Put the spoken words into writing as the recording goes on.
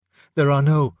There are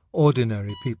no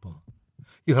ordinary people.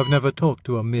 You have never talked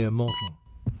to a mere mortal.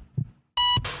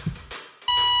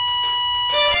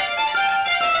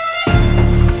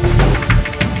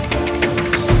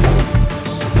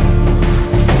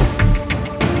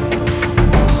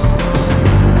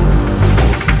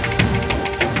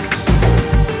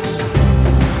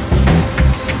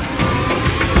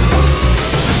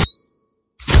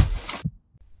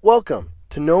 Welcome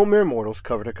to No.Mere.Mortal's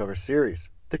cover-to-cover series.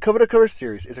 The cover-to-cover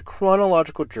series is a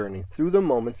chronological journey through the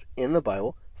moments in the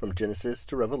Bible, from Genesis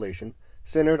to Revelation,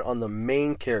 centered on the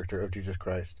main character of Jesus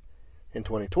Christ. In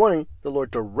 2020, the Lord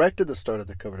directed the start of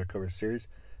the cover-to-cover series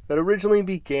that originally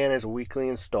began as weekly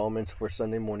installments for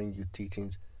Sunday morning youth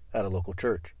teachings at a local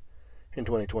church. In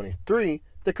 2023,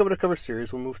 the cover-to-cover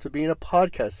series will move to being a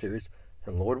podcast series,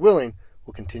 and Lord willing,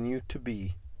 will continue to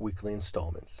be weekly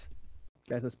installments.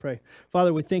 Guys, let's pray.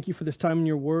 Father, we thank you for this time in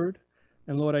your word.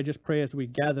 And Lord, I just pray as we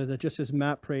gather that just as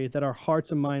Matt prayed, that our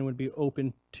hearts and mind would be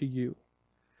open to you.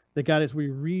 That God, as we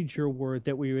read your word,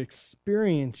 that we would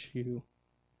experience you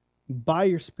by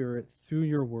your Spirit through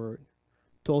your word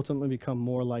to ultimately become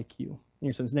more like you. In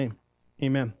your son's name,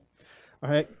 amen. All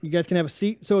right, you guys can have a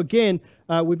seat. So again,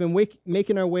 we've been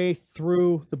making our way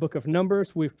through the book of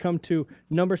Numbers. We've come to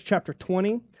Numbers chapter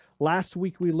 20. Last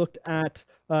week we looked at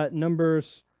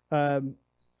Numbers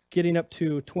getting up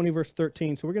to 20 verse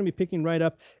 13. So we're going to be picking right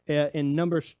up in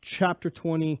Numbers chapter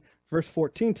 20 verse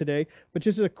 14 today. But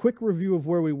just a quick review of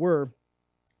where we were,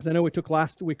 because I know we took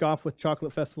last week off with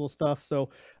Chocolate Festival stuff. So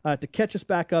to catch us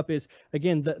back up is,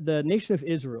 again, the nation of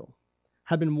Israel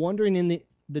had been wandering in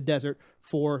the desert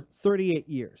for 38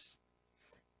 years.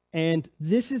 And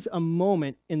this is a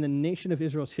moment in the nation of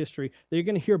Israel's history that you're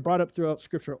going to hear brought up throughout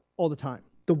Scripture all the time.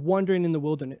 The wandering in the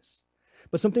wilderness.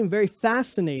 But something very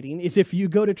fascinating is if you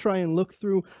go to try and look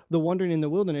through the wandering in the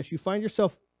wilderness, you find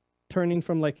yourself turning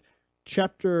from like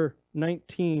chapter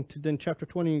 19 to then chapter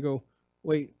 20 and go,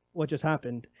 wait, what just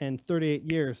happened? And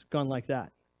 38 years gone like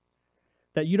that.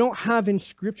 That you don't have in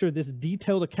Scripture this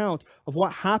detailed account of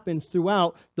what happens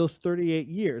throughout those 38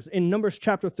 years. In Numbers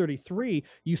chapter 33,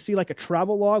 you see like a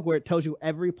travel log where it tells you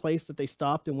every place that they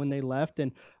stopped and when they left.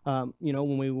 And,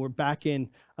 when we were back in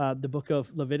the book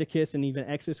of Leviticus and even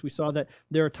Exodus, we saw that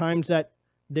there are times that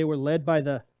they were led by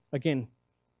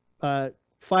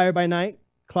fire by night,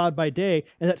 cloud by day,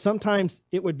 and that sometimes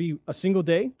it would be a single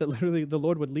day that literally the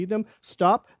Lord would lead them,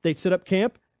 stop, they'd set up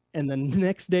camp, and the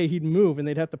next day he'd move and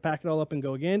they'd have to pack it all up and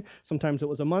go again. Sometimes it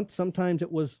was a month, sometimes it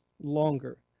was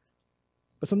longer.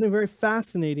 But something very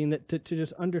fascinating that to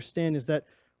just understand is that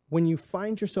when you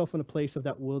find yourself in a place of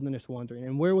that wilderness wandering,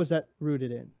 and where was that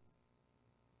rooted in?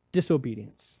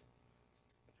 Disobedience.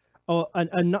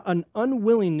 An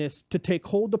unwillingness to take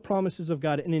hold of the promises of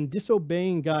God, and in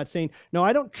disobeying God, saying, no,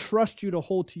 I don't trust you to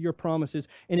hold to your promises.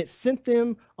 And it sent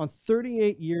them on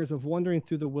 38 years of wandering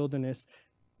through the wilderness,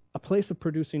 a place of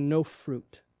producing no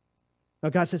fruit. Now,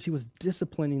 God says he was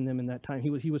disciplining them in that time.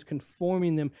 He was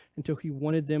conforming them until he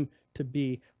wanted them to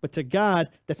be. But to God,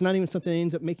 that's not even something that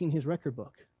ends up making his record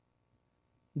book.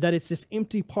 That it's this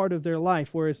empty part of their life,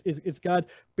 whereas it's God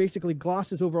basically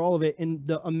glosses over all of it. And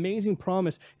the amazing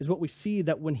promise is what we see,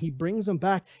 that when he brings them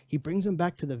back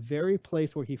to the very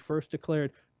place where he first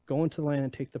declared, go into the land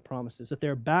and take the promises. That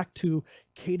they're back to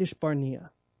Kadesh Barnea.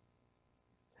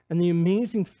 And the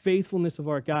amazing faithfulness of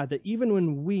our God, that even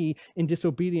when we, in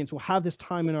disobedience, will have this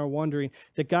time in our wandering,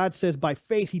 that God says by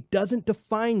faith, he doesn't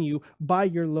define you by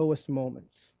your lowest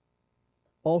moments.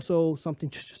 Also, something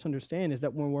to just understand is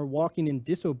that when we're walking in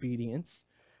disobedience,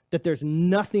 that there's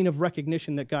nothing of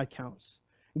recognition that God counts.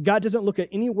 God doesn't look at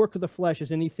any work of the flesh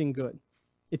as anything good.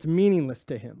 It's meaningless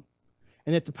to him.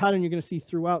 And it's a pattern you're going to see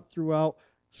throughout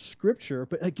Scripture.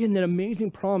 But again, that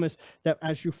amazing promise that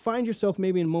as you find yourself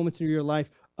maybe in moments in your life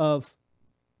of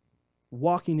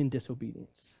walking in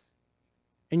disobedience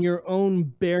in your own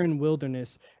barren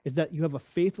wilderness, is that you have a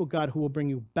faithful God who will bring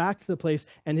you back to the place,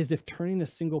 and as if turning a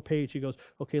single page, he goes,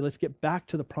 okay, let's get back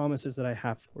to the promises that I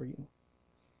have for you.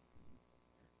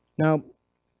 Now,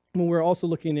 when we're also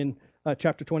looking in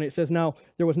chapter 20, it says, now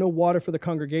there was no water for the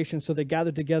congregation, so they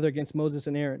gathered together against Moses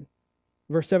and Aaron.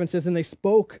 Verse 7 says, and they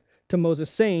spoke to Moses,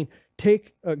 saying,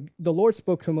 the Lord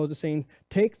spoke to Moses, saying,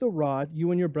 take the rod, you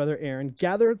and your brother Aaron,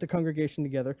 gather the congregation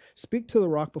together, speak to the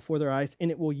rock before their eyes, and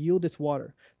it will yield its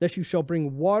water. Thus you shall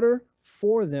bring water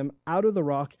for them out of the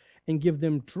rock, and give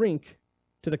them drink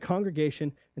to the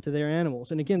congregation and to their animals.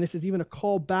 And again, this is even a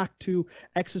call back to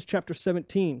Exodus chapter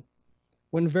 17,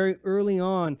 when very early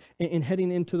on in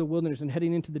heading into the wilderness and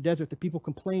heading into the desert, the people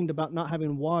complained about not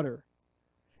having water.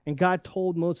 And God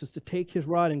told Moses to take his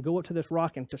rod and go up to this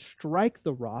rock and to strike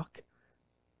the rock,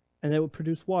 and that would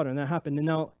produce water. And that happened. And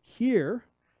now here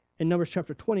in Numbers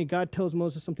chapter 20, God tells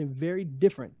Moses something very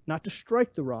different, not to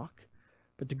strike the rock,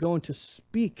 but to go and to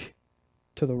speak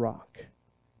to the rock.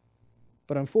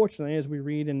 But unfortunately, as we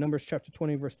read in Numbers chapter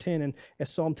 20, verse 10, and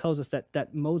as Psalm tells us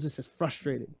that Moses is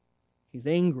frustrated. He's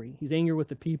angry. He's angry with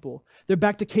the people. They're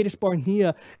back to Kadesh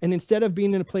Barnea, and instead of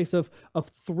being in a place of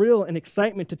thrill and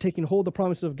excitement to taking hold of the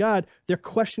promises of God, they're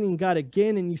questioning God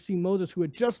again, and you see Moses, who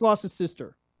had just lost his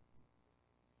sister.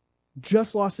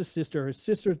 His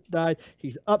sister died.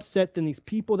 He's upset. Then these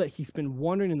people that he's been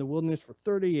wandering in the wilderness for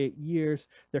 38 years,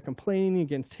 they're complaining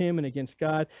against him and against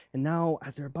God. And now,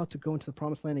 as they're about to go into the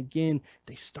promised land again,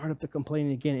 they start up the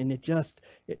complaining again. And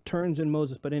it turns in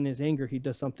Moses, but in his anger, he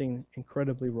does something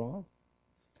incredibly wrong.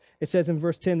 It says in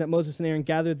verse 10 that Moses and Aaron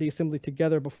gathered the assembly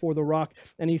together before the rock,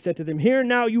 and he said to them, "Hear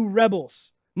now, you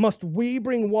rebels, must we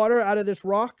bring water out of this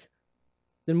rock?"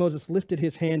 Then Moses lifted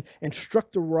his hand and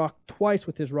struck the rock twice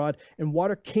with his rod, and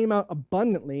water came out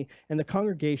abundantly, and the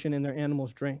congregation and their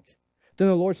animals drank. Then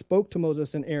the Lord spoke to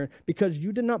Moses and Aaron, "Because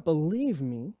you did not believe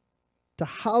me to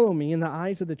hallow me in the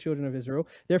eyes of the children of Israel,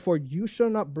 therefore you shall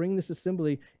not bring this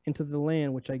assembly into the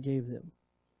land which I gave them."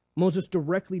 Moses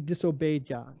directly disobeyed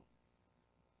God.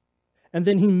 And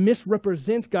then he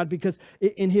misrepresents God because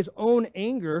in his own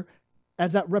anger,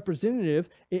 as that representative,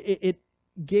 it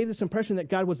gave this impression that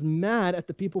God was mad at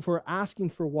the people for asking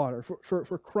for water,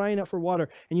 for crying out for water.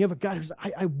 And you have a God who's,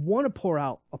 I want to pour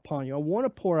out upon you. I want to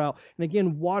pour out. And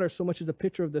again, water so much is a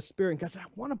picture of the Spirit. And God said,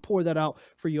 I want to pour that out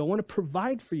for you. I want to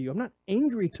provide for you. I'm not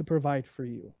angry to provide for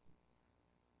you.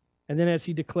 And then as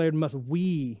he declared, must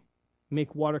we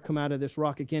make water come out of this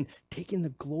rock, again, taking the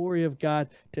glory of God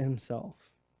to himself.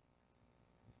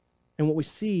 And what we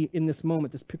see in this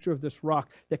moment, this picture of this rock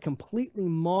that completely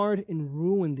marred and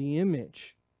ruined the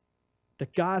image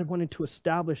that God wanted to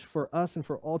establish for us and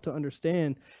for all to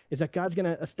understand, is that God's going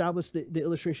to establish the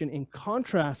illustration in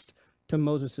contrast to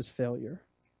Moses' failure.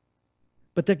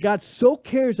 But that God so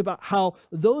cares about how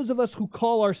those of us who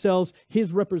call ourselves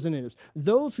his representatives,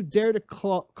 those who dare to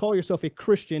call yourself a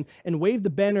Christian and wave the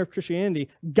banner of Christianity,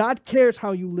 God cares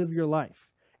how you live your life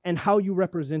and how you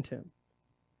represent him.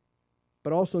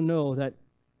 But also know that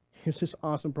here's this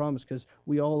awesome promise, because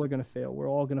we all are going to fail. We're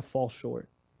all going to fall short.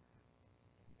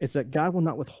 It's that God will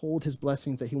not withhold his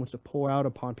blessings that he wants to pour out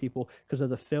upon people because of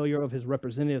the failure of his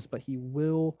representatives, but he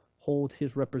will hold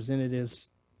his representatives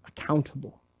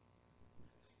accountable.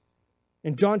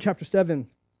 In John chapter 7,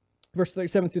 verse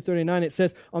 37 through 39, it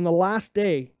says, on the last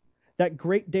day, that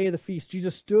great day of the feast,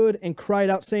 Jesus stood and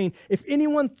cried out, saying, if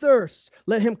anyone thirsts,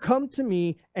 let him come to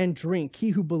me and drink.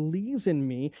 He who believes in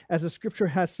me, as the scripture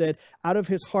has said, out of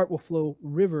his heart will flow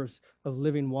rivers of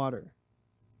living water.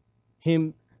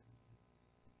 Him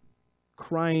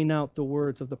crying out the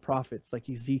words of the prophets like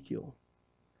Ezekiel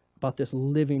about this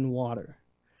living water.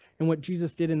 And what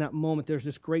Jesus did in that moment, there's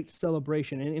this great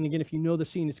celebration. And again, if you know the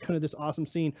scene, it's kind of this awesome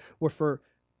scene where for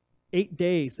 8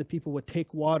 days the people would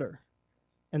take water.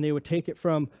 And they would take it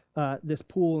from this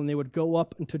pool, and they would go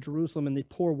up into Jerusalem, and they'd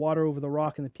pour water over the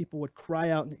rock, and the people would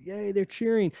cry out, and yay, they're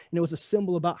cheering. And it was a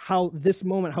symbol about how this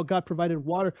moment, how God provided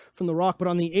water from the rock. But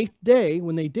on the 8th day,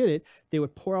 when they did it, they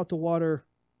would pour out the water,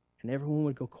 and everyone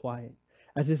would go quiet,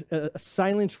 as if a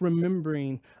silence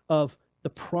remembering of the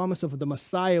promise of the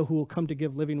Messiah who will come to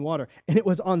give living water. And it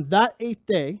was on that 8th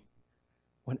day,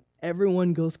 when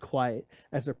everyone goes quiet,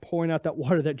 as they're pouring out that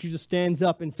water, that Jesus stands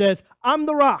up and says, I'm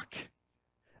the rock.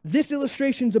 This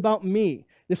illustration's about me.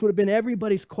 This would have been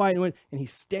everybody's quiet, and he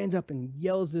stands up and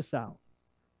yells this out.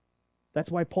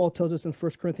 That's why Paul tells us in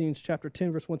 1 Corinthians chapter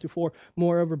 10, verse 1 through 4,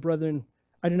 moreover, brethren,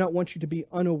 I do not want you to be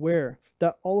unaware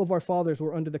that all of our fathers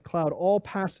were under the cloud, all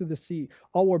passed through the sea,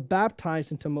 all were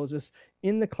baptized into Moses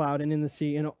in the cloud and in the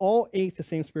sea, and all ate the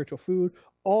same spiritual food,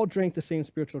 all drank the same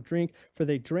spiritual drink, for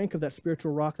they drank of that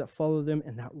spiritual rock that followed them,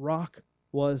 and that rock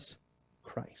was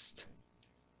Christ,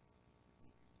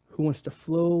 who wants to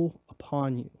flow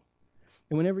upon you.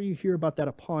 And whenever you hear about that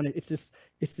upon it, it's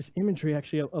this imagery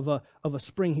actually of a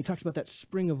spring. He talks about that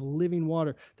spring of living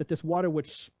water, that this water would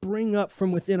spring up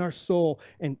from within our soul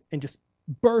and just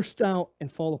burst out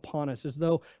and fall upon us, as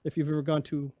though if you've ever gone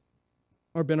to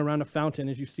or been around a fountain,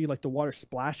 as you see like the water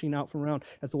splashing out from around,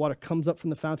 as the water comes up from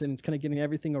the fountain, it's kind of getting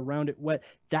everything around it wet.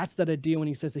 That's that idea when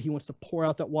he says that he wants to pour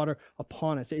out that water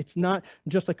upon us. It's not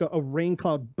just like a rain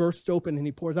cloud bursts open and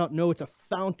he pours out. No, it's a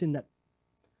fountain that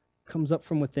comes up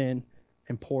from within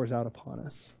and pours out upon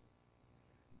us.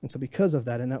 And so because of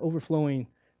that and that overflowing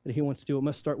that he wants to do, it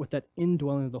must start with that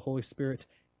indwelling of the Holy Spirit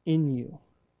in you.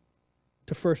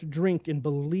 To first drink and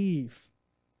believe,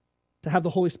 to have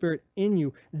the Holy Spirit in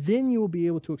you, then you will be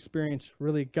able to experience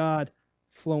really God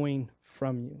flowing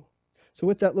from you. So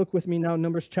with that, look with me now,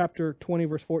 Numbers chapter 20,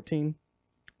 verse 14.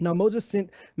 Now Moses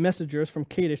sent messengers from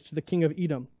Kadesh to the king of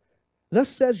Edom. Thus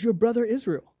says your brother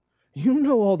Israel, you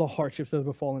know all the hardships that have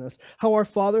befallen us, how our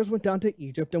fathers went down to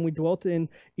Egypt, and we dwelt in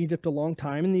Egypt a long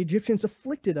time, and the Egyptians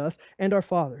afflicted us and our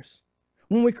fathers.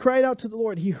 When we cried out to the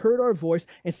Lord, he heard our voice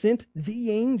and sent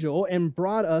the angel and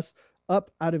brought us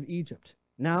up out of Egypt.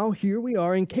 Now here we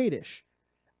are in Kadesh,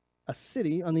 a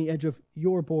city on the edge of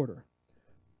your border.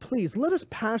 Please let us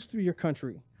pass through your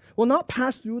country. We'll not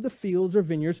pass through the fields or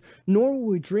vineyards, nor will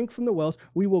we drink from the wells.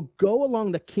 We will go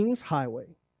along the king's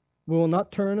highway. We will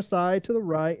not turn aside to the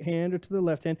right hand or to the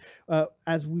left hand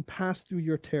as we pass through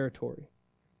your territory.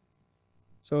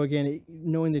 So again,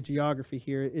 knowing the geography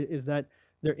here is that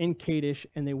they're in Kadesh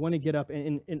and they want to get up.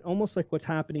 And almost like what's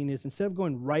happening is instead of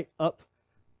going right up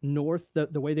north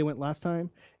the way they went last time,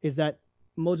 is that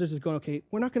Moses is going, okay,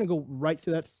 we're not going to go right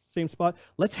through that same spot.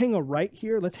 Let's hang a right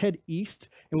here. Let's head east,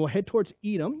 and we'll head towards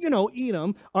Edom. You know,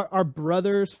 Edom, our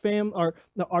brother's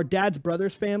our dad's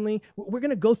brother's family. We're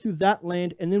going to go through that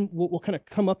land, and then we'll kind of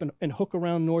come up and hook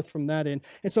around north from that end.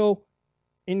 And so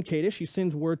in Kadesh, he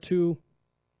sends word to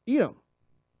Edom,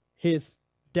 his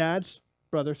dad's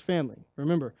brother's family.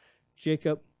 Remember,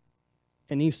 Jacob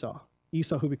and Esau.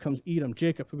 Esau who becomes Edom,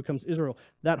 Jacob who becomes Israel.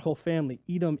 That whole family.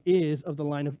 Edom is of the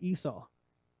line of Esau.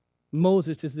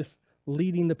 Moses is this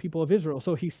leading the people of Israel.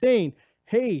 So he's saying,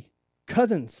 hey,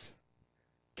 cousins,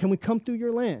 can we come through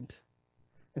your land?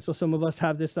 And so some of us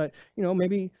have this,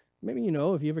 maybe,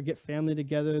 if you ever get family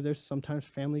together, there's sometimes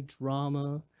family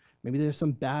drama. Maybe there's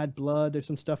some bad blood. There's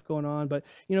some stuff going on. But,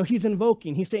 he's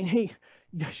invoking. He's saying, hey,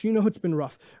 yes, it's been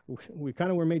rough. We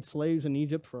kind of were made slaves in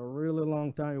Egypt for a really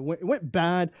long time. It went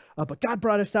bad, but God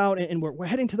brought us out, and we're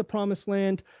heading to the promised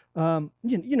land. You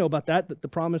know about that, the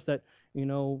promise that,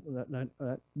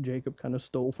 that Jacob kind of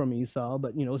stole from Esau,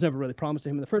 but, it was never really promised to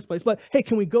him in the first place. But, hey,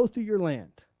 can we go through your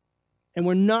land? And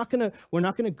we're not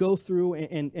gonna go through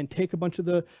and take a bunch of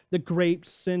the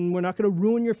grapes, and we're not gonna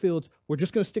ruin your fields. We're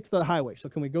just gonna stick to the highway. So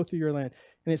can we go through your land?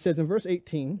 And it says in verse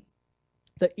 18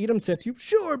 that Edom said to you,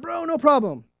 sure, bro, no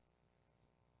problem.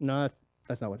 No,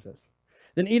 that's not what it says.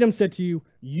 Then Edom said to you,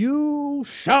 you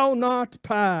shall not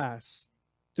pass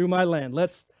through my land,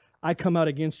 lest I come out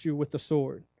against you with the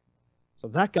sword. So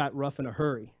that got rough in a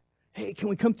hurry. Hey, can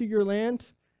we come through your land?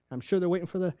 I'm sure they're waiting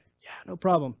for no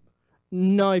problem.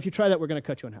 No, if you try that, we're going to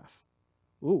cut you in half.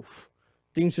 Oof.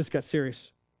 Things just got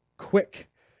serious quick.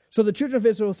 So the children of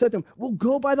Israel said to them, we'll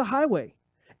go by the highway.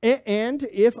 And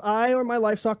if I or my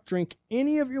livestock drink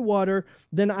any of your water,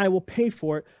 then I will pay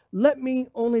for it. Let me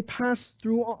only pass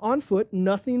through on foot,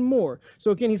 nothing more.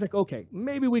 So again, he's like, okay,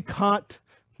 maybe we caught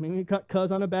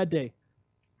Cuz on a bad day.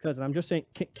 Cousin, I'm just saying,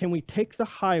 can we take the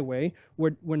highway?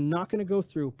 We're not going to go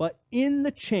through, but in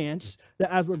the chance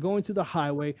that as we're going through the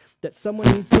highway, that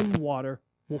someone needs some water,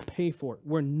 we'll pay for it.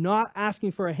 We're not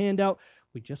asking for a handout.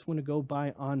 We just want to go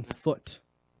by on foot.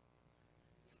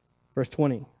 Verse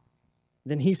 20.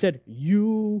 Then he said,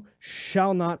 you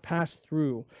shall not pass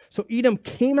through. So Edom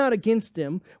came out against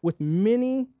them with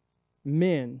many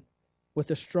men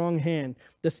with a strong hand.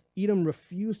 Thus Edom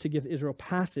refused to give Israel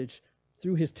passage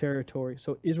through his territory,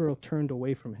 so Israel turned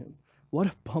away from him. What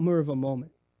a bummer of a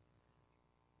moment.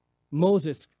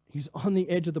 Moses, he's on the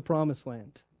edge of the promised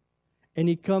land, and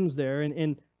he comes there,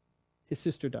 and his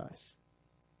sister dies.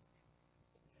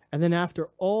 And then after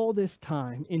all this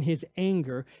time, in his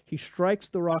anger, he strikes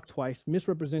the rock twice,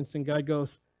 misrepresents, and God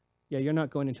goes, yeah, you're not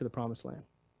going into the promised land.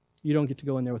 You don't get to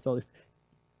go in there with all these.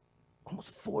 Almost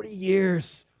 40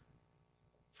 years.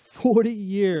 40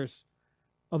 years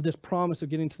of this promise of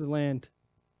getting to the land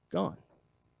gone.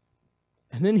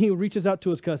 And then he reaches out to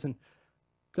his cousin.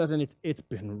 Cousin, it's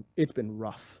been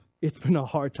rough. It's been a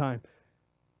hard time.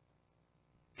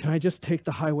 Can I just take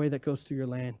the highway that goes through your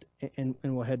land and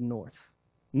we'll head north?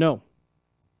 No.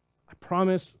 I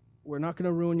promise we're not going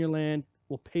to ruin your land.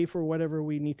 We'll pay for whatever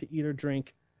we need to eat or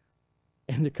drink.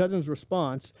 And the cousin's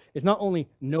response is not only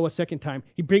no a second time,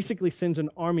 he basically sends an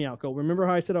army out. Go, remember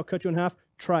how I said I'll cut you in half?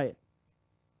 Try it.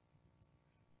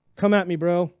 Come at me,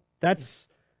 bro. That's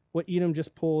what Edom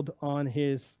just pulled on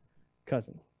his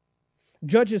cousin.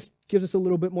 Judges gives us a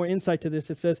little bit more insight to this.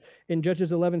 It says in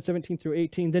Judges 11, 17 through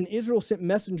 18, then Israel sent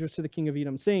messengers to the king of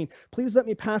Edom, saying, please let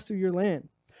me pass through your land.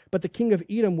 But the king of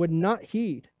Edom would not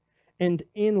heed. And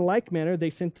in like manner, they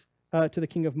sent to the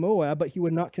king of Moab, but he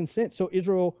would not consent. So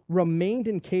Israel remained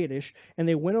in Kadesh, and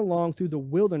they went along through the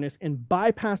wilderness and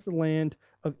bypassed the land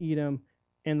of Edom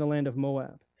and the land of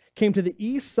Moab. Came to the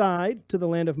east side to the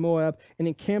land of Moab and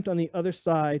encamped on the other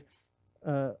side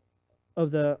of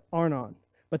the Arnon.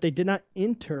 But they did not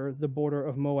enter the border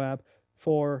of Moab,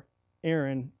 for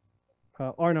Arnon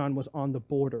was on the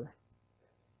border.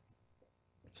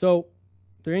 So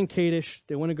They're in Kadesh.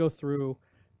 They want to go through.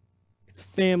 It's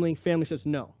family. Family says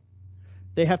no.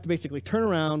 They have to basically turn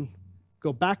around,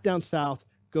 go back down south,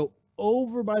 go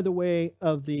over by the way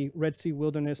of the Red Sea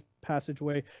Wilderness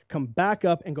passageway, come back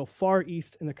up and go far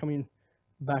east, and they're coming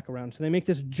back around. So they make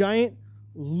this giant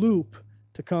loop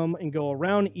to come and go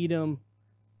around Edom.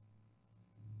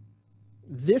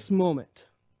 This moment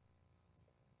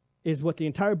is what the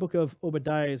entire book of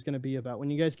Obadiah is going to be about. When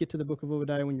you guys get to the book of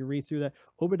Obadiah, when you read through that,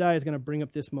 Obadiah is going to bring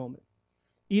up this moment.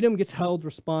 Edom gets held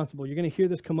responsible. You're going to hear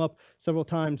this come up several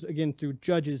times, again, through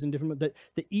Judges and different, that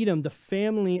the Edom, the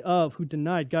family of who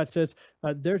denied, God says,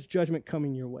 there's judgment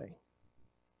coming your way.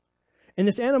 And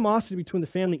this animosity between the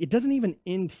family, it doesn't even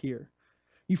end here.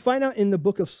 You find out in the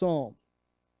book of Psalm,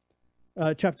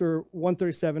 chapter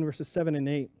 137, verses 7 and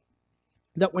 8,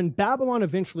 that when Babylon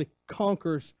eventually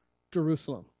conquers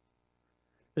Jerusalem,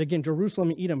 that again, Jerusalem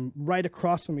and Edom right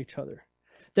across from each other,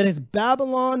 that as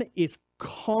Babylon is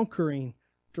conquering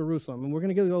Jerusalem, and we're going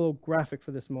to get a little graphic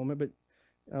for this moment, but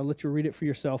I'll let you read it for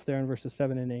yourself there in verses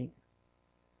 7 and 8.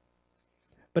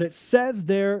 But it says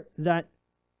there that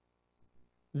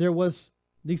there was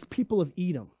these people of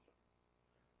Edom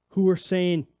who were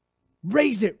saying,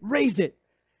 raise it, raise it.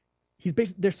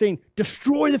 They're saying,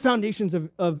 destroy the foundations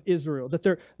of Israel. That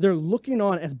they're looking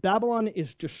on as Babylon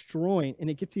is destroying, and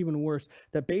it gets even worse,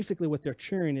 that basically what they're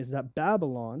cheering is that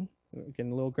Babylon,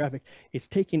 again, a little graphic, is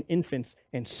taking infants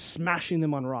and smashing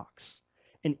them on rocks.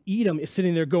 And Edom is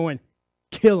sitting there going,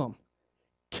 kill them.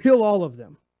 Kill all of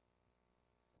them.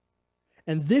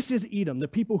 And this is Edom, the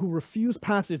people who refuse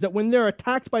passage, that when they're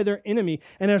attacked by their enemy,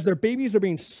 and as their babies are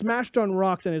being smashed on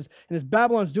rocks, and as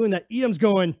Babylon's doing that, Edom's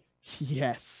going,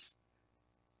 yes.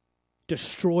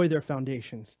 Destroy their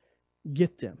foundations.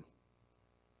 Get them.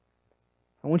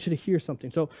 I want you to hear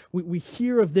something. So we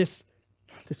hear of this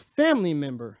family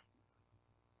member.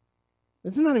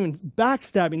 This is not even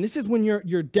backstabbing. This is when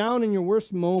you're down in your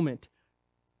worst moment.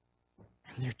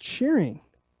 And they're cheering.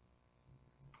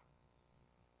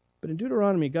 But in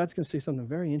Deuteronomy, God's going to say something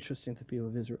very interesting to the people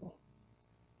of Israel.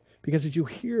 Because as you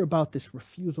hear about this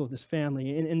refusal of this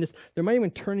family, and this, there might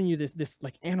even turn in you this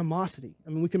like animosity.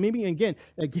 I mean, we can maybe, again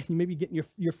maybe get in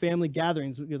your family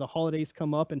gatherings. You know, the holidays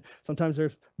come up, and sometimes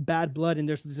there's bad blood, and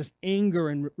there's this anger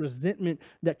and resentment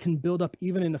that can build up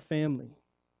even in the family.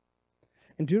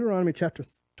 In Deuteronomy chapter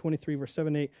 23, verse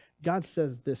 7 8, God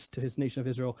says this to his nation of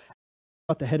Israel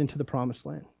about to head into the promised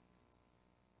land.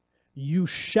 You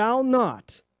shall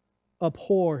not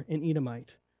abhor an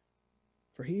Edomite,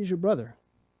 for he is your brother.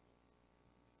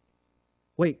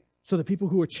 Wait, so the people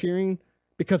who are cheering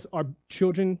because our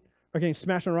children are getting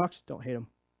smashed on rocks, don't hate them.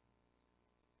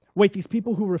 Wait, these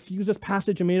people who refuse this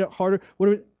passage and made it harder,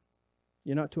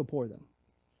 you're not to abhor them.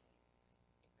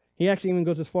 He actually even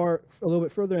goes as far, a little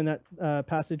bit further in that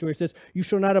passage where he says, you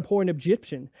shall not abhor an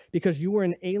Egyptian because you were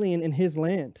an alien in his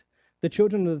land. The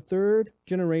children of the third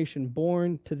generation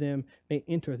born to them may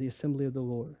enter the assembly of the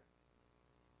Lord.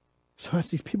 So as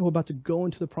these people are about to go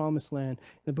into the promised land,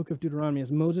 in the book of Deuteronomy,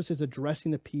 as Moses is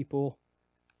addressing the people,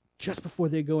 just before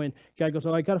they go in, God goes,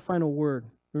 I got a final word.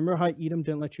 Remember how Edom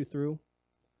didn't let you through?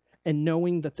 And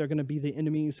knowing that they're going to be the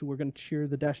enemies who are going to cheer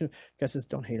the dash, God says,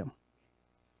 don't hate them.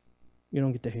 You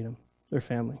don't get to hate them. They're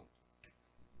family.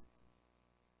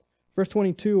 Verse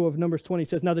 22 of Numbers 20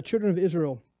 says, now the children of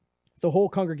Israel, the whole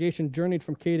congregation, journeyed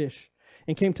from Kadesh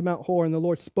and came to Mount Hor, and the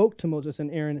Lord spoke to Moses and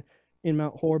Aaron in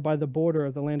Mount Hor by the border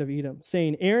of the land of Edom,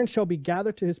 saying, Aaron shall be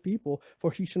gathered to his people,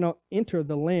 for he shall not enter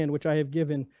the land which I have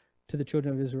given to the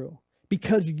children of Israel,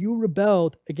 because you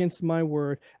rebelled against my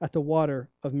word at the water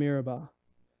of Meribah.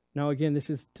 Now again, this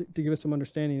is to give us some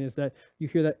understanding, is that you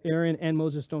hear that Aaron and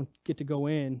Moses don't get to go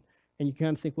in, and you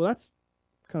kind of think, well, that's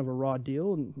kind of a raw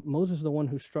deal, and Moses is the one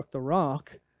who struck the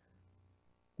rock.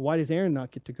 Why does Aaron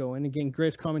not get to go in? Again,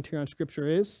 Grace's commentary on Scripture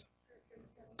is?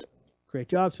 Great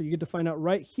job. So you get to find out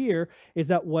right here is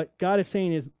that what God is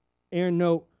saying is, Aaron,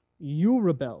 no, you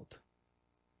rebelled.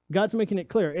 God's making it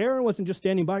clear. Aaron wasn't just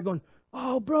standing by going,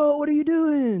 oh, bro, what are you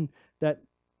doing? That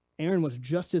Aaron was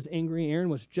just as angry.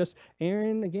 Aaron,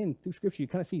 again, through Scripture, you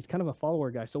kind of see he's kind of a follower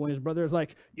guy. So when his brother is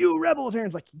like, you rebels,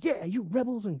 Aaron's like, yeah, you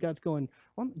rebels. And God's going,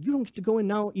 well, you don't get to go in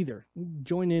now either.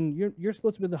 Join in. You're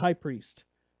supposed to be the high priest.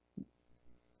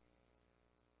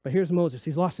 But here's Moses.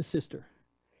 He's lost his sister.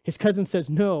 His cousin says,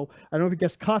 no, I don't know if you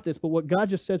guys caught this, but what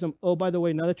God just says to him, oh, by the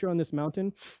way, now that you're on this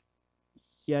mountain,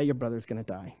 yeah, your brother's going to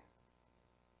die.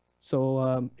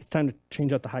 So it's time to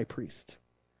change out the high priest.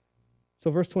 So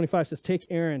verse 25 says, take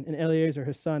Aaron and Eleazar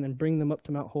his son and bring them up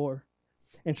to Mount Hor,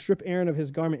 and strip Aaron of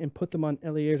his garment and put them on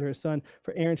Eleazar his son,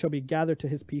 for Aaron shall be gathered to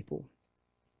his people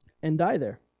and die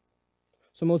there.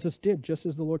 So Moses did just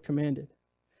as the Lord commanded.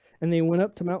 And they went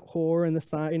up to Mount Hor in the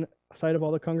sight of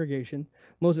all the congregation.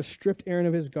 Moses stripped Aaron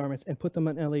of his garments and put them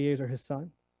on Eleazar his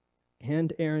son.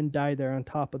 And Aaron died there on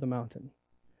top of the mountain.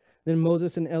 Then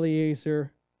Moses and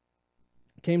Eleazar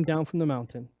came down from the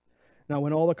mountain. Now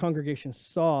when all the congregation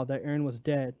saw that Aaron was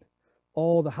dead,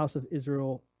 all the house of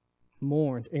Israel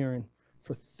mourned Aaron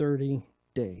for 30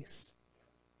 days.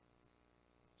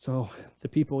 So the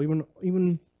people,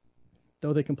 even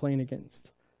though they complain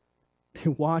against, they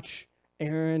watch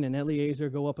Aaron and Eleazar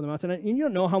go up on the mountain. And you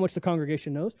don't know how much the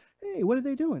congregation knows. Hey, what are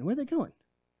they doing? Where are they going?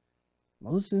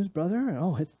 Moses and his brother?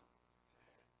 Oh, it's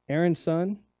Aaron's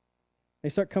son. They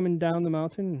start coming down the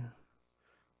mountain.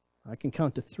 I can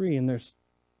count to 3, and there's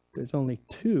only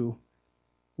 2.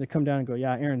 They come down and go,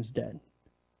 yeah, Aaron's dead.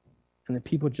 And the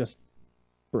people just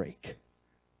break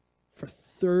for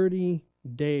 30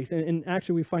 days. And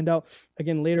actually we find out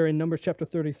again later in Numbers chapter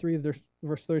 33,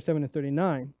 verse 37 and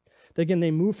 39, that again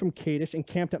they moved from Kadesh and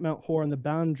camped at Mount Hor on the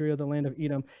boundary of the land of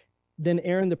Edom. Then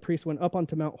Aaron the priest went up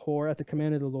onto Mount Hor at the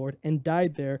command of the Lord and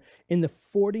died there in the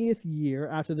 40th year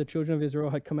after the children of Israel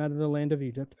had come out of the land of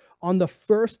Egypt. On the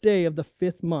first day of the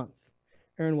 5th month,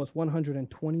 Aaron was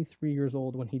 123 years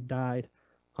old when he died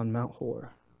on Mount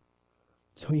Hor.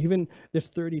 So even this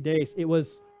 30 days, it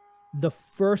was the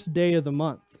first day of the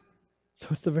month. So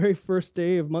it's the very first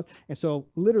day of the month. And so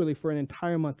literally for an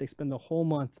entire month, they spend the whole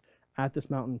month at this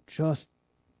mountain just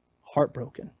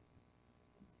heartbroken.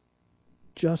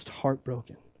 Just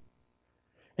heartbroken.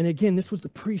 And again, this was the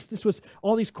priest. This was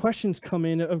all these questions come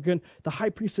in of the high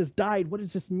priest has died. What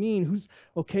does this mean? Who's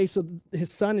okay? So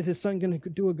is his son going to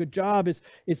do a good job? Is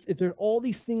there all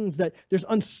these things that there's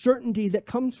uncertainty that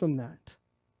comes from that?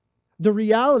 The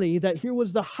reality that here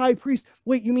was the high priest.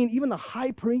 Wait, you mean even the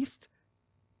high priest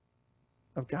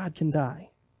of God can die?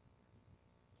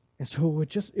 And so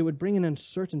it would bring an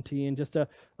uncertainty and just a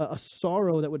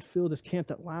sorrow that would fill this camp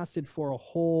that lasted for a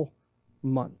whole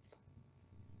month.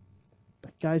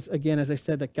 But guys, again, as I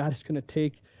said, that God is going to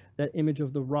take that image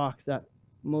of the rock that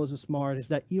Moses marred, is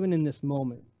that even in this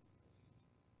moment,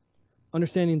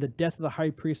 understanding the death of the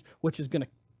high priest, which is going to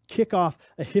kick off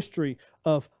a history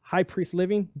of high priest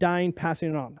living, dying, passing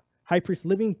it on. High priest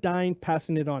living, dying,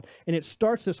 passing it on. And it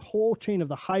starts this whole chain of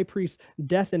the high priest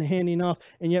death and handing off.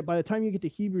 And yet by the time you get to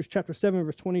Hebrews chapter 7,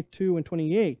 verse 22 and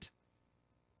 28,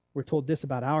 we're told this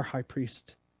about our high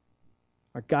priest,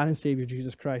 our God and Savior,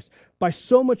 Jesus Christ. By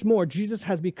so much more, Jesus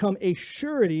has become a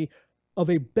surety of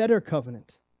a better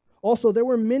covenant. Also, there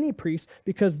were many priests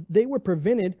because they were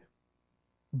prevented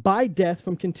by death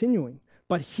from continuing.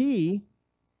 But he,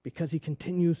 because he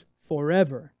continues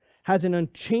forever, has an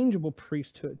unchangeable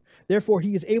priesthood. Therefore,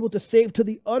 he is able to save to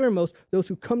the uttermost those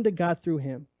who come to God through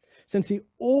him, since he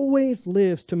always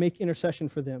lives to make intercession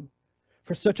for them.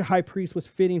 For such a high priest was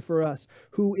fitting for us,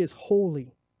 who is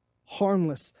holy,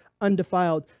 harmless,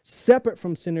 undefiled, separate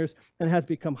from sinners, and has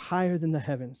become higher than the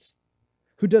heavens,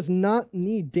 who does not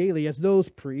need daily, as those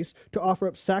priests, to offer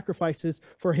up sacrifices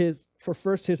for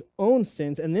first his own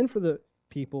sins and then for the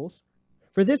people's.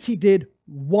 For this he did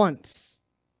once.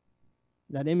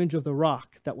 That image of the rock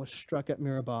that was struck at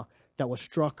Meribah, that was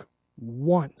struck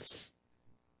once.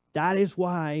 That is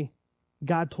why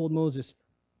God told Moses,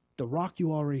 the rock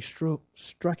you already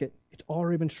struck it. It's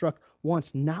already been struck once.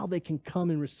 Now they can come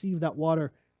and receive that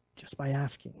water just by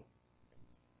asking.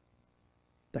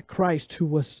 That Christ, who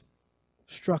was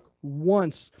struck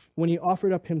once when he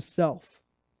offered up himself.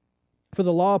 For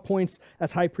the law appoints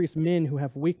as high priest men who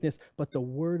have weakness, but the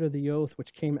word of the oath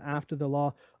which came after the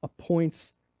law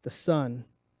appoints the Son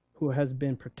who has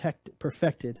been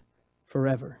perfected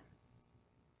forever.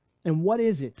 And what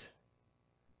is it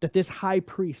that this high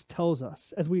priest tells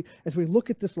us? As we look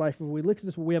at this life, we look at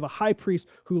this, we have a high priest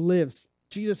who lives,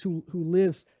 Jesus who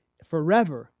lives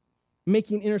forever,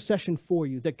 making intercession for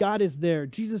you, that God is there,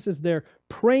 Jesus is there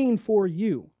praying for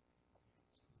you.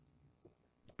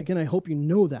 Again, I hope you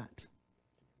know that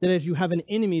as you have an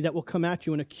enemy that will come at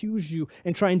you and accuse you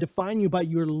and try and define you by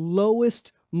your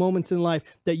lowest moments in life,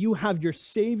 that you have your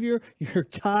Savior, your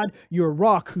God, your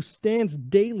rock, who stands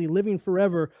daily, living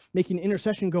forever, making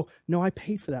intercession, go, no, I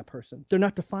paid for that person. They're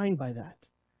not defined by that.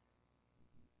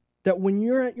 That when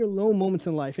you're at your low moments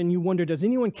in life and you wonder, does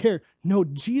anyone care? No,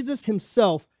 Jesus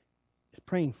himself is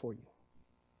praying for you.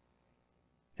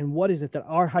 And what is it that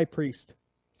our high priest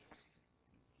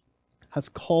has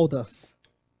called us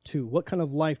to? What kind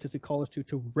of life does he call us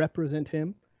to represent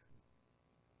him?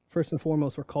 First and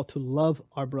foremost, we're called to love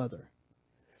our brother.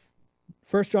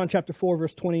 1 John chapter 4,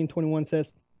 verse 20 and 21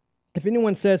 says, if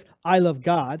anyone says, I love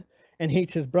God, and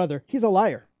hates his brother, he's a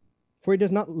liar. For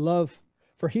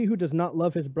he who does not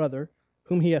love his brother,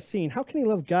 whom he has seen, how can he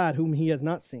love God, whom he has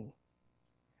not seen?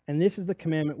 And this is the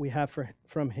commandment we have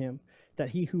from him, that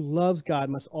he who loves God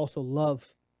must also love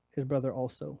his brother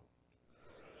also.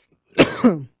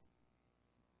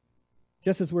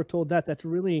 Just as we're told that's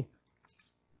really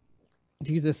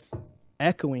Jesus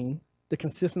echoing the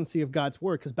consistency of God's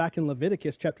word. Because back in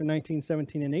Leviticus chapter 19,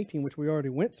 17, and 18, which we already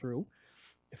went through,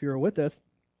 if you were with us,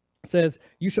 it says,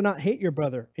 "You shall not hate your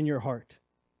brother in your heart.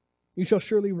 You shall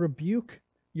surely rebuke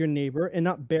your neighbor and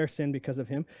not bear sin because of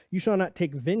him. You shall not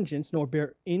take vengeance nor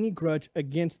bear any grudge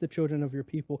against the children of your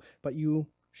people, but you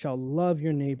shall love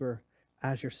your neighbor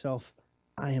as yourself.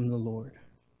 I am the Lord."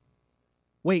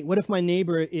 Wait, what if my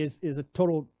neighbor is a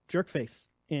total jerkface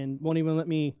and won't even let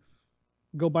me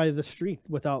go by the street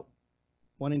without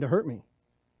wanting to hurt me?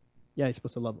 Yeah, you're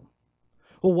supposed to love them.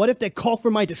 Well, what if they call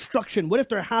for my destruction? What if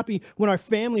they're happy when our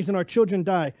families and our children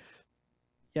die?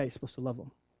 Yeah, you're supposed to love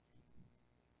them.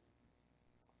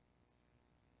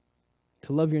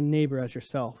 To love your neighbor as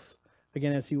yourself.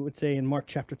 Again, as he would say in Mark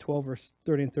chapter 12, verse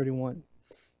 30 and 31.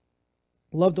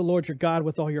 Love the Lord your God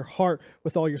with all your heart,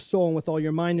 with all your soul, and with all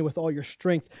your mind, and with all your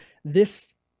strength. The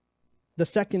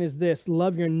second is this: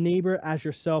 love your neighbor as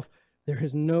yourself. There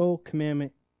is no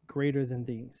commandment greater than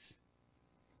these.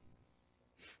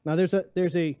 Now,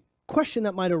 there's a question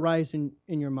that might arise in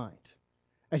your mind.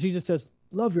 As Jesus says,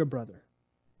 love your brother.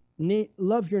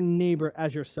 Love your neighbor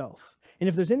as yourself. And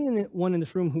if there's anyone in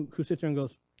this room who sits there and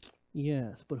goes,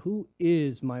 yes, but who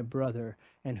is my brother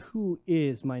and who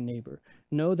is my neighbor?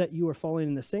 Know that you are falling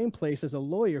in the same place as a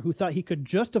lawyer who thought he could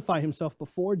justify himself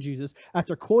before Jesus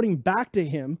after quoting back to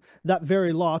him that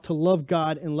very law to love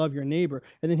God and love your neighbor.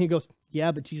 And then he goes,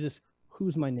 yeah, but Jesus,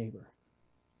 who's my neighbor?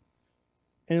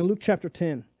 And in Luke chapter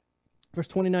 10, verse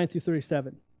 29 through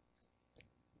 37,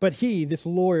 but he, this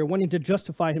lawyer, wanting to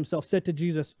justify himself, said to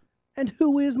Jesus, and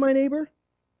who is my neighbor?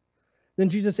 Then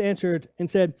Jesus answered and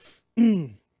said,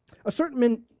 a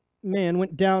certain man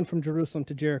went down from Jerusalem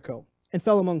to Jericho and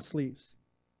fell among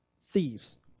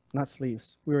thieves, not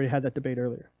sleeves. We already had that debate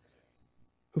earlier.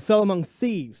 Who fell among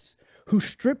thieves, who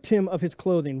stripped him of his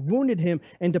clothing, wounded him,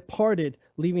 and departed,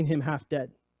 leaving him half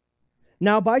dead.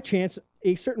 Now by chance,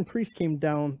 a certain priest came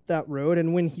down that road,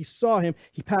 and when he saw him,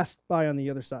 he passed by on the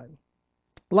other side.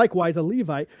 Likewise, a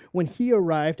Levite, when he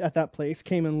arrived at that place,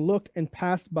 came and looked and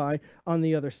passed by on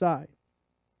the other side.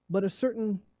 But a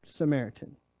certain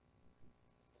Samaritan,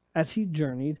 as he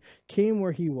journeyed, came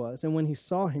where he was, and when he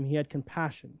saw him, he had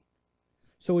compassion.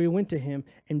 So he went to him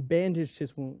and bandaged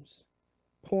his wounds,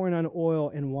 pouring on oil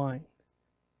and wine.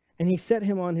 And he set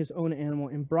him on his own animal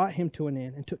and brought him to an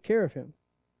inn and took care of him.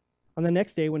 On the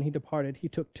next day when he departed, he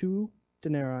took 2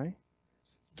 denarii,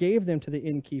 gave them to the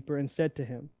innkeeper, and said to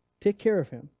him, take care of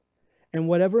him, and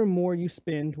whatever more you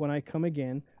spend when I come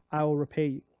again, I will repay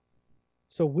you.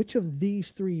 So which of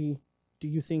these 3 do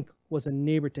you think was a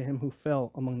neighbor to him who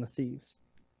fell among the thieves?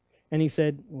 And he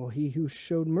said, well, he who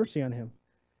showed mercy on him.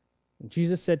 And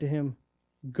Jesus said to him,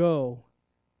 go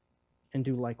and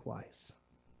do likewise.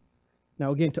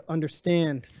 Now again, to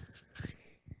understand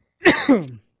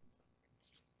the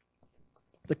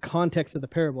context of the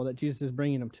parable that Jesus is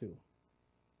bringing them to,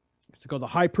 is to go the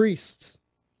high priest,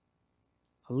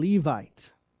 a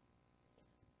Levite.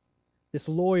 This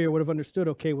lawyer would have understood,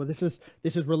 okay, well, this is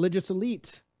religious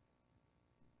elite.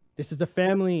 This is the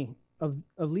family of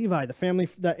Levi, the family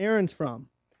that Aaron's from.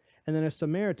 And then a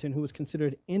Samaritan who was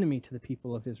considered enemy to the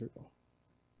people of Israel,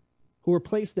 who were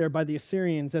placed there by the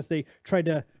Assyrians as they tried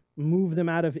to move them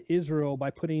out of Israel by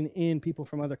putting in people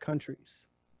from other countries.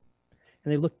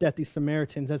 And they looked at these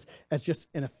Samaritans as just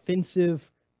an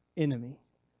offensive enemy.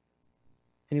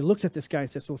 And he looks at this guy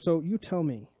and says, so you tell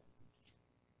me,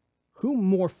 who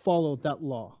more followed that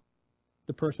law?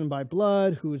 The person by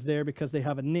blood, who is there because they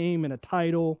have a name and a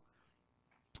title,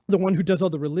 the one who does all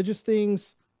the religious things,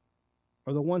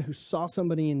 or the one who saw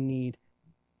somebody in need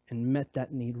and met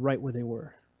that need right where they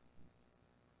were?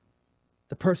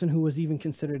 The person who was even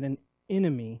considered an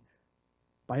enemy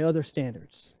by other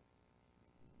standards.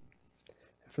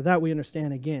 And for that we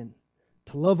understand again,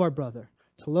 to love our brother,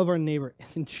 to love our neighbor.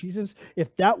 And Jesus,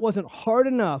 if that wasn't hard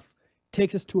enough,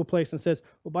 takes us to a place and says,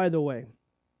 well, by the way,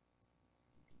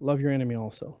 love your enemy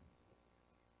also.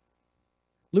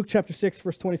 Luke chapter 6,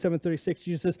 verse 27-36,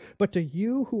 Jesus says, but to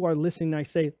you who are listening, I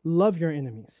say, love your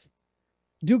enemies.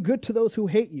 Do good to those who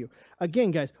hate you.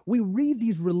 Again, guys, we read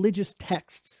these religious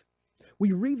texts.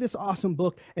 We read this awesome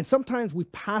book, and sometimes we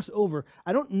pass over.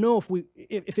 I don't know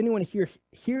if anyone here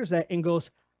hears that and goes,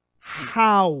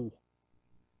 how?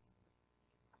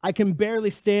 I can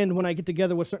barely stand when I get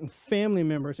together with certain family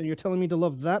members, and you're telling me to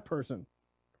love that person.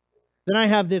 Then I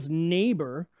have this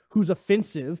neighbor who's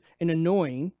offensive and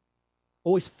annoying,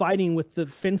 always fighting with the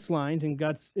fence lines, and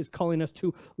God is calling us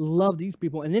to love these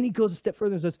people. And then he goes a step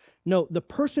further and says, no, the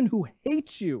person who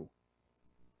hates you,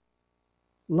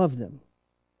 love them.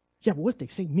 Yeah, but what if they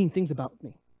say mean things about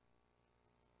me?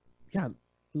 Yeah,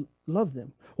 love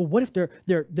them. Well, what if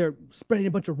they're spreading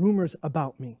a bunch of rumors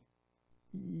about me?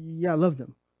 Yeah, love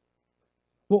them.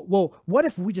 Well, what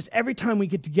if we just, every time we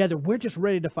get together, we're just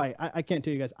ready to fight? I can't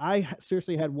tell you guys. I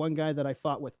seriously had one guy that I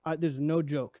fought with. This is no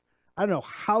joke. I don't know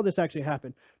how this actually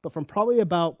happened, but from probably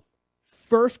about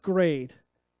first grade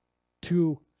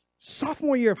to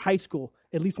sophomore year of high school,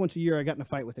 at least once a year, I got in a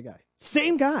fight with a guy.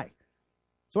 Same guy.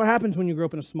 So what happens when you grow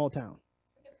up in a small town?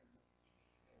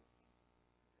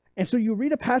 And so you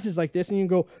read a passage like this and you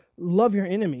go, love your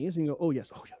enemies. And you go, oh yes,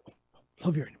 oh yeah,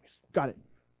 love your enemies. Got it.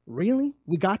 Really?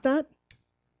 We got that?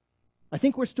 I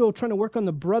think we're still trying to work on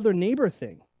the brother-neighbor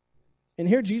thing. And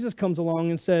here Jesus comes along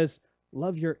and says,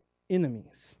 love your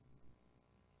enemies.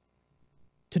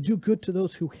 To do good to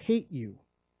those who hate you.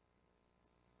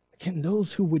 Again,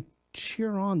 those who would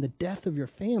cheer on the death of your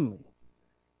family.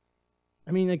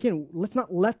 I mean, again, let's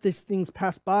not let these things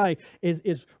pass by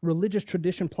as religious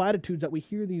tradition platitudes that we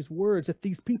hear these words, that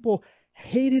these people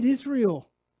hated Israel.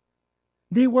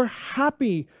 They were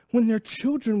happy when their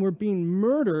children were being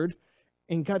murdered,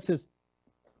 and God says,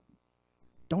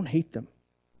 don't hate them.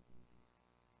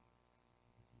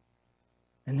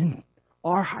 And then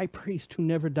our high priest who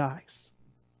never dies.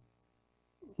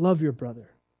 Love your brother.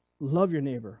 Love your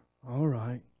neighbor. All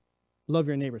right. Love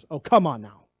your neighbors. Oh, come on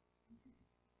now.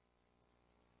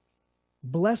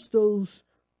 Bless those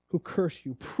who curse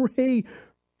you. Pray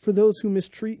for those who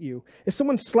mistreat you. If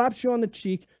someone slaps you on the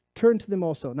cheek, turn to them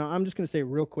also. Now, I'm just going to say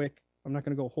real quick, I'm not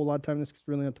going to go a whole lot of time on this because it's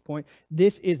really not the point.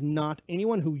 This is not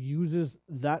anyone who uses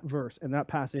that verse and that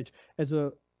passage as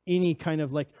any kind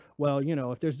of like, well,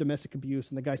 if there's domestic abuse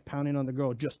and the guy's pounding on the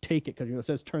girl, just take it because it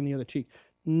says turn the other cheek.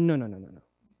 No.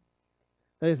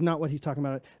 That is not what he's talking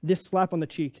about. This slap on the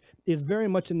cheek is very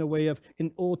much in the way of,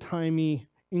 in old-timey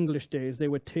English days, they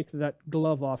would take that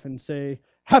glove off and say,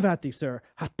 have at thee, sir.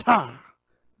 Ha-ta!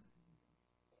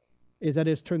 That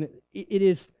is turn. It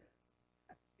is,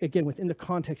 again, within the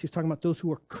context, he's talking about those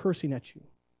who are cursing at you.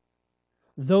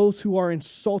 Those who are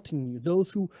insulting you.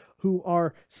 Those who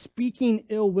are speaking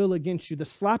ill will against you. The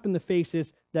slap in the face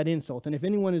is that insult. And if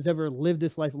anyone has ever lived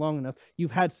this life long enough, you've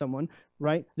had someone,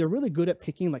 right? They're really good at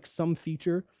picking like some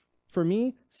feature. For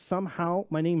me, somehow,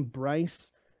 my name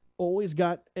Bryce always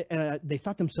got, they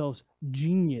thought themselves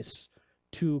genius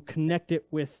to connect it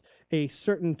with a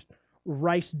certain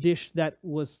rice dish that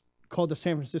was called the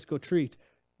San Francisco treat.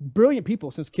 Brilliant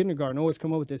people since kindergarten always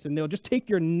come up with this, and they'll just take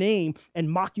your name and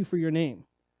mock you for your name.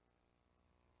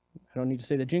 I don't need to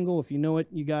say the jingle. If you know it,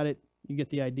 you got it, you get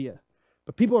the idea.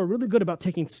 But people are really good about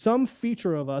taking some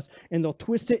feature of us and they'll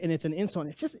twist it and it's an insult.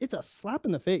 It's a slap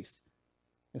in the face.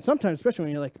 And sometimes, especially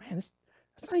when you're like, man,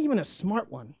 that's not even a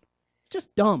smart one. It's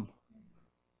just dumb.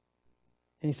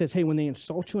 And he says, hey, when they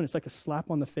insult you and it's like a slap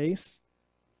on the face,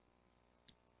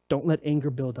 don't let anger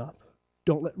build up.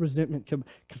 Don't let resentment come,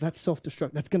 because that's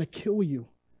self-destruct. That's going to kill you.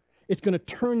 It's going to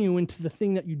turn you into the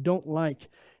thing that you don't like.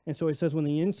 And so he says, when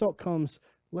the insult comes,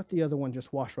 let the other one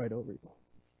just wash right over you.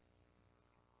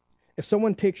 If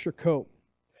someone takes your coat,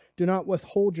 do not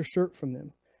withhold your shirt from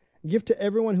them. Give to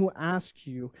everyone who asks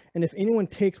you, and if anyone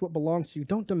takes what belongs to you,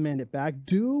 don't demand it back.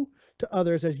 Do to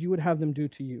others as you would have them do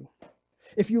to you.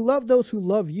 If you love those who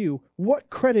love you,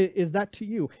 what credit is that to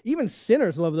you? Even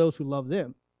sinners love those who love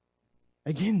them.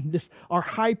 Again, our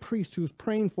high priest who's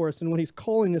praying for us and what he's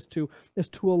calling us to is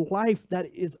to a life that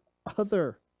is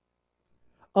other.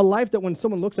 A life that when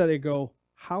someone looks at it, they go,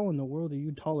 how in the world are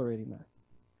you tolerating that?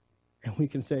 And we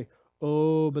can say,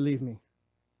 oh, believe me,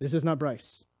 this is not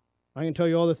Bryce. I can tell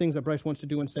you all the things that Bryce wants to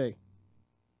do and say.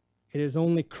 It is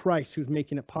only Christ who's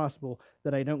making it possible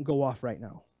that I don't go off right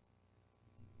now.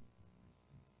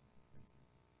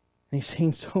 And he's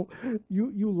saying, so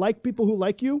you like people who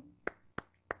like you?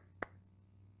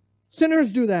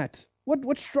 Sinners do that.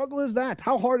 What struggle is that?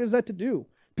 How hard is that to do?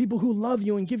 People who love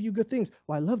you and give you good things.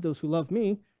 Well, I love those who love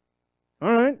me.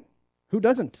 All right. Who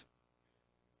doesn't?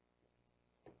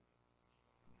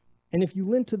 And if you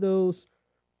lend to those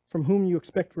from whom you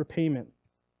expect repayment,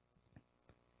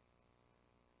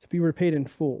 to be repaid in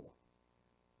full,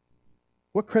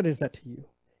 what credit is that to you?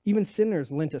 Even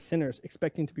sinners lend to sinners,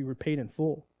 expecting to be repaid in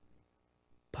full.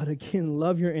 But again,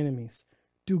 love your enemies.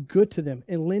 Do good to them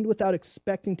and lend without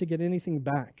expecting to get anything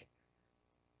back.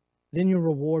 Then your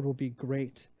reward will be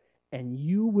great, and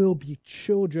you will be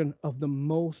children of the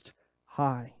Most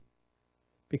High,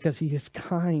 because he is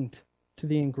kind to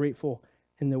the ungrateful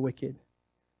and the wicked.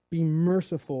 Be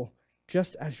merciful,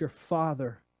 just as your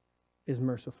Father is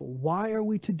merciful. Why are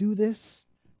we to do this?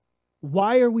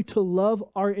 Why are we to love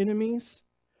our enemies?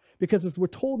 Because as we're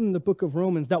told in the book of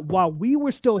Romans, that while we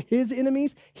were still his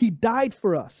enemies, he died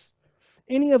for us.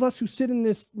 Any of us who sit in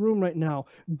this room right now,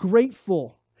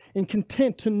 grateful and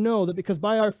content to know that because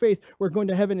by our faith we're going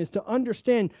to heaven, is to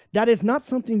understand that is not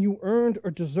something you earned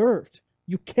or deserved.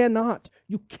 You cannot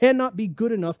be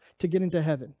good enough to get into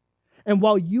heaven. And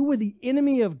while you were the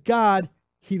enemy of God,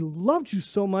 he loved you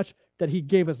so much that he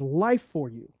gave his life for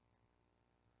you.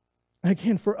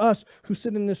 Again, for us who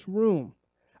sit in this room,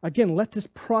 again, let this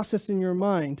process in your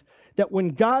mind that when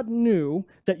God knew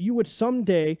that you would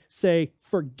someday say,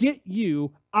 forget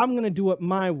you, I'm going to do it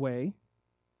my way.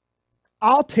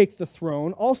 I'll take the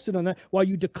throne. I'll sit on that. While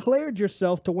you declared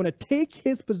yourself to want to take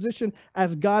his position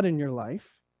as God in your life,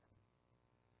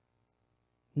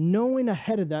 knowing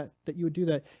ahead of that you would do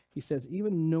that, he says,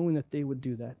 even knowing that they would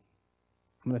do that,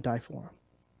 I'm going to die for them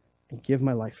and give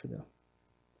my life for them.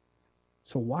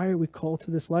 So why are we called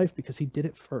to this life? Because he did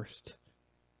it first.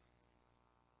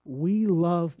 We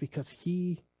love because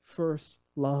he first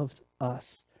loved us.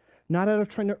 Not out of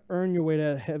trying to earn your way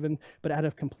to heaven, but out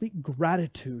of complete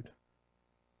gratitude.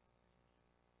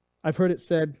 I've heard it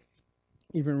said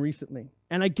even recently,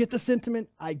 and I get the sentiment.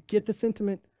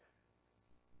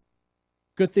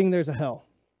 Good thing there's a hell.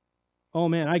 Oh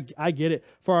man, I get it.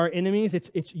 For our enemies,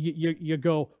 it's you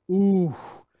go, ooh.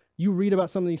 You read about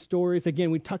some of these stories.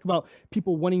 Again, we talk about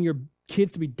people wanting your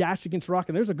kids to be dashed against a rock,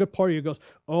 and there's a good part of you that goes,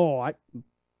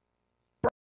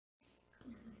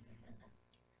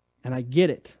 and I get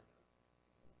it.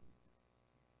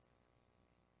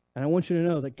 And I want you to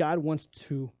know that God wants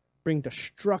to bring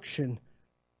destruction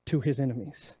to his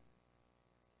enemies.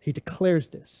 He declares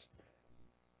this.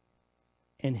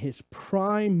 And his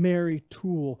primary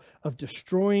tool of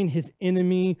destroying his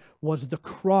enemy was the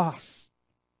cross,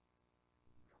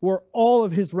 where all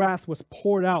of his wrath was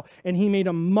poured out, and he made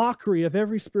a mockery of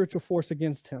every spiritual force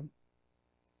against him.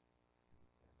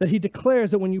 That he declares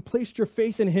that when you placed your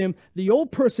faith in him, the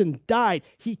old person died.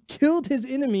 He killed his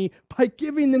enemy by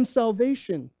giving them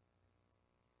salvation.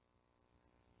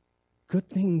 Good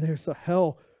thing there's a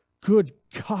hell. Good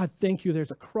God, thank you,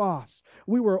 there's a cross.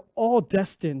 We were all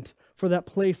destined for that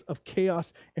place of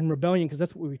chaos and rebellion because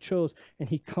that's what we chose. And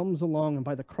he comes along and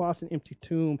by the cross and empty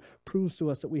tomb proves to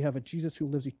us that we have a Jesus who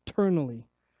lives eternally.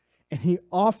 And he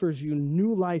offers you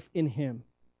new life in him.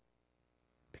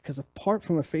 Because apart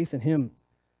from a faith in him,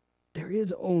 there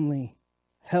is only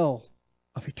hell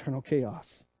of eternal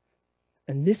chaos.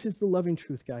 And this is the loving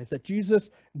truth, guys, that Jesus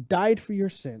died for your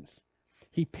sins.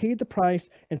 He paid the price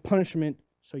and punishment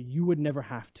so you would never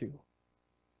have to.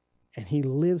 And he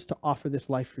lives to offer this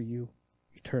life for you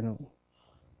eternally.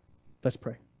 Let's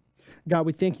pray. God,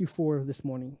 we thank you for this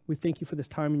morning. We thank you for this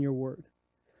time in your word.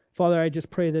 Father, I just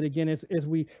pray that again, as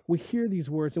we hear these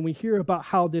words and we hear about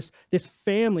how this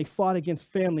family fought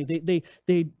against family,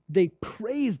 they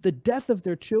praised the death of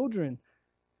their children.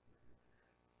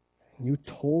 You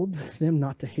told them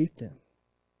not to hate them.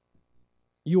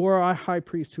 You are our high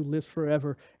priest who lives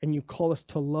forever, and you call us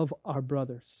to love our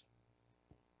brothers,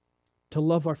 to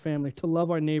love our family, to love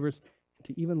our neighbors, and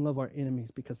to even love our enemies,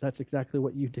 because that's exactly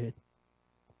what you did.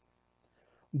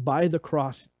 By the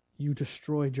cross, you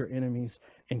destroyed your enemies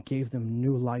and gave them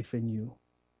new life in you.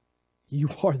 You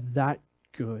are that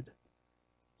good.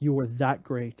 You are that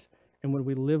great. And when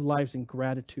we live lives in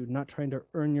gratitude, not trying to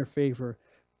earn your favor,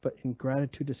 but in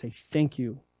gratitude to say thank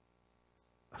you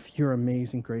of your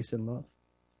amazing grace and love.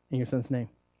 In your son's name,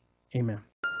 amen.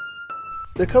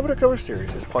 The Cover to Cover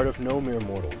series is part of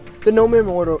No.Mere.Mortal. The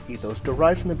No.Mere.Mortal ethos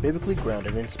derives from the biblically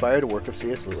grounded and inspired work of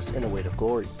C.S. Lewis in A Weight of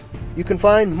Glory. You can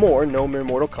find more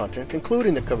No.Mere.Mortal content,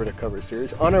 including the Cover to Cover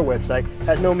series, on our website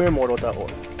at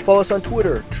No.Mere.Mortal.org. Follow us on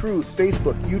Twitter, Truth,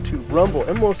 Facebook, YouTube, Rumble,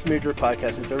 and most major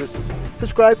podcasting services.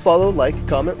 Subscribe, follow, like,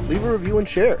 comment, leave a review, and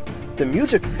share. The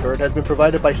music you've heard has been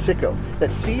provided by Sicko.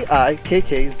 That's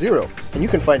CIKK0. And you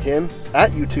can find him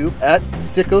at YouTube at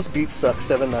Sicko's Beat Suck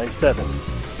 797.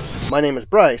 My name is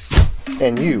Bryce,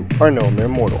 and you are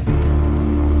No.Mere.Mortal.